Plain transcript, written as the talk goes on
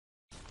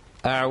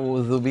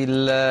أعوذ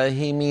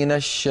بالله من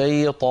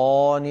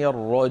الشيطان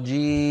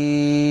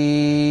الرجيم.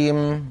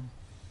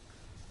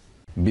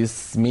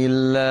 بسم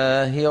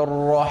الله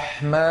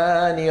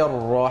الرحمن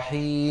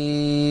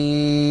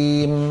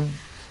الرحيم.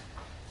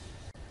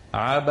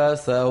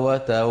 عبس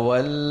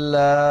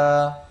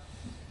وتولى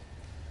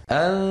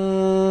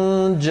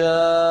أن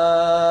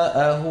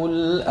جاءه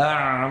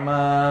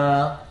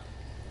الأعمى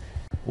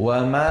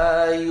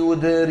وما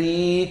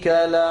يدريك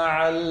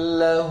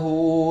لعله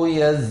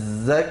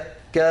يزكى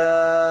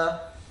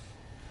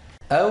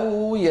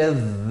أو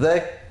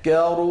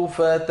يذكر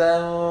فتنفعه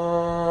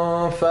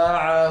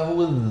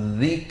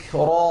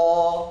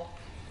الذكرى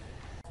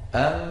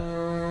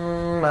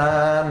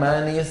أما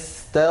من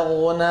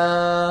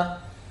استغنى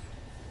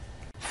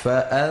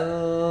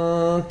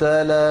فأنت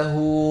له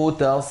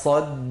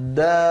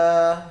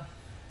تصدى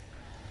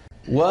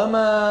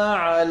وما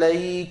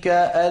عليك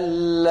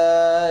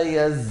ألا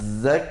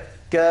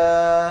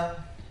يزكى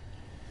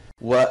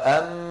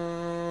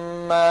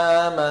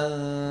وأما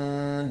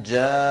من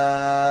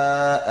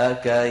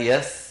جاءك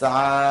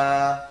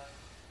يسعى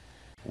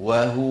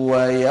وهو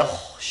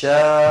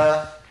يخشى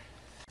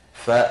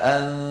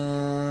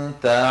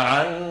فأنت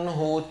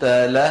عنه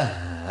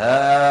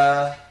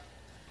تلهى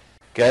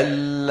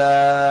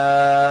كلا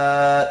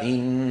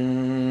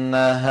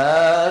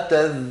إنها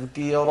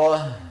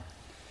تذكرة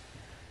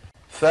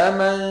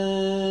فمن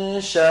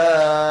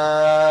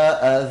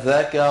شاء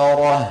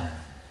ذكره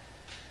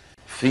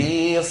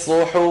في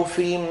صحف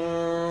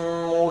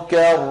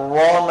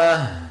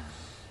مكرمة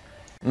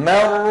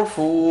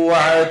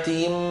مرفوعة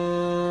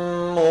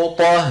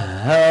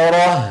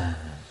مطهرة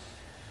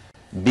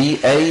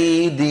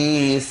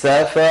بأيدي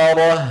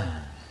سفرة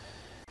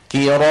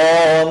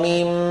كرام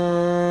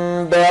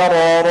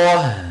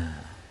بررة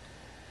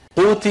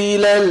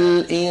قتل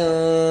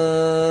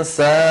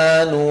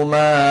الإنسان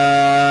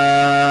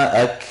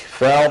ما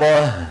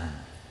أكفره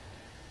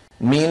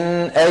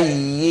من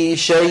أي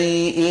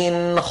شيء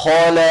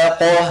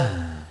خلقه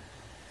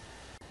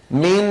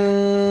من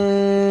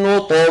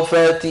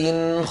نطفة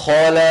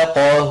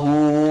خلقه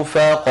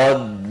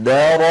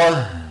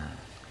فقدره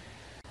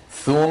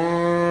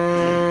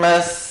ثم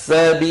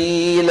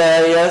السبيل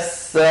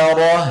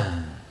يسره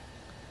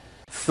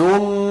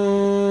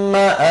ثم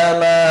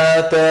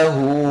أماته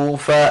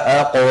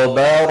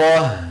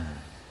فأقبره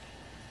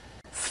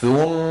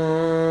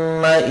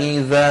ثم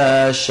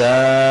إذا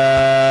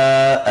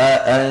شاء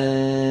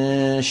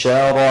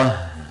أنشره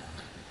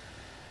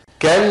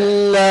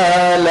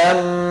كلا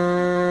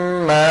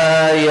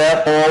لما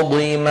يقض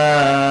ما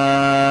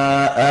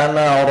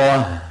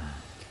أمره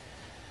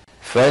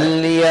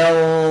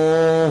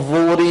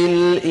فلينظر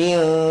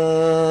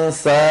الإنسان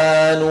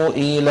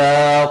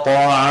إلى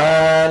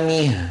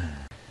طعامه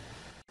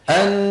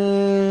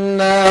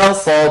أنا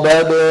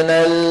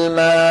صببنا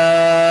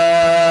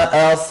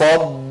الماء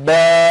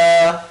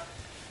صبا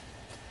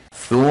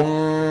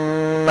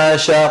ثم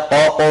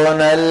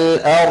شققنا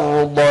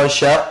الأرض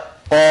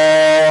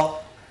شقا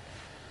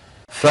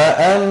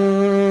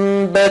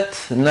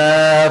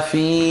فأنبتنا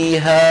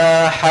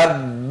فيها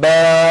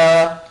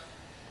حبا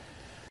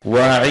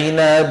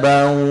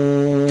وعنبا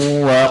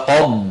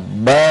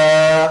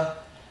وقضبا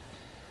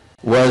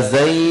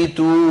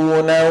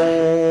وزيتونا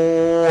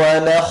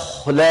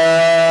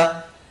ونخلا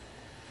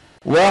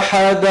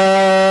وحدائق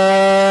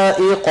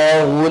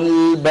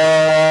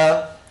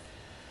غلبا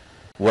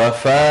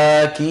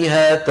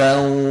وفاكهة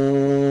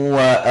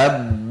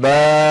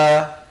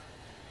وأبا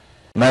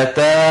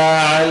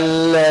متاعا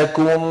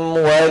لكم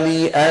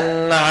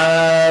ولأنعامكم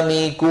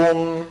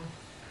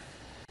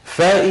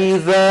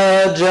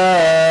فإذا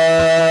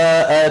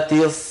جاءت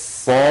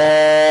الصاخة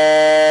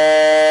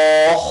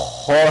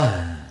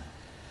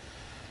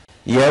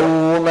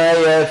يوم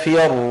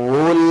يفر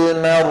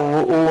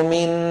المرء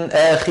من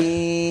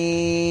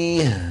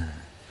أخيه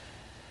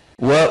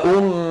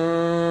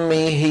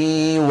وأمه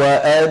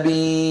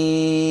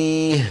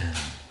وأبيه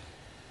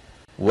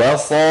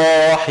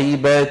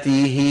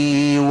وصاحبته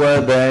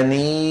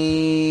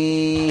وبنيه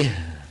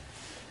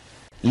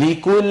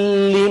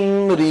لكل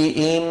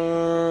امرئ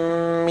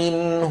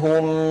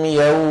منهم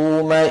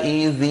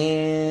يومئذ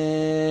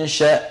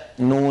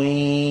شأن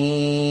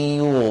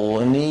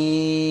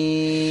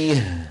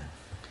يغنيه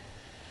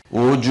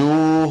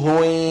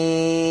وجوه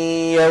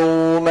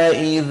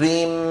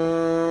يومئذ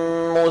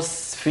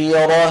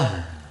مسفرة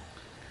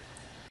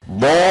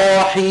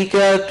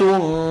ضاحكة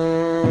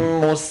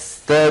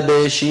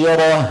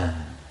مستبشرة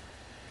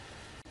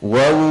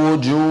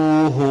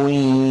ووجوه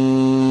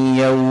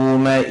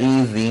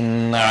يومئذ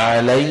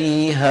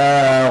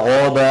عليها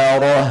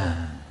غبرة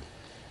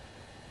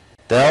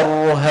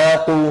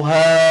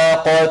ترهقها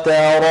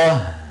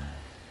قترة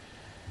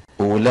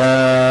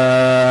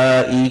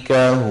أولئك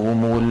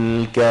هم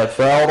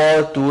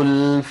الكفرة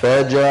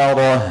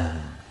الفجرة